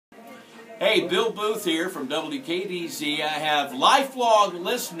Hey, Bill Booth here from WKDZ. I have lifelong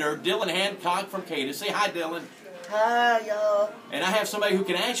listener Dylan Hancock from Cada. Say hi, Dylan. Hi, y'all. And I have somebody who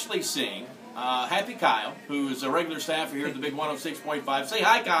can actually sing. Happy Kyle, who's a regular staffer here at the big 106.5. Say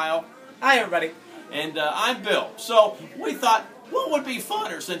hi, Kyle. Hi, everybody. And I'm Bill. So we thought, what would be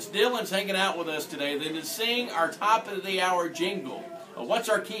funner since Dylan's hanging out with us today than to sing our top of the hour jingle? What's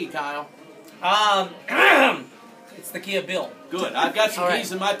our key, Kyle? It's the key of Bill. Good. I've got some All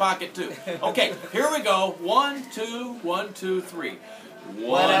keys in my pocket, too. Okay, here we go. 1, 2, 1, 2, 3.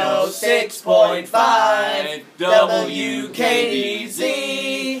 106.5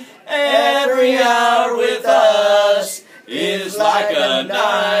 WKDZ every hour.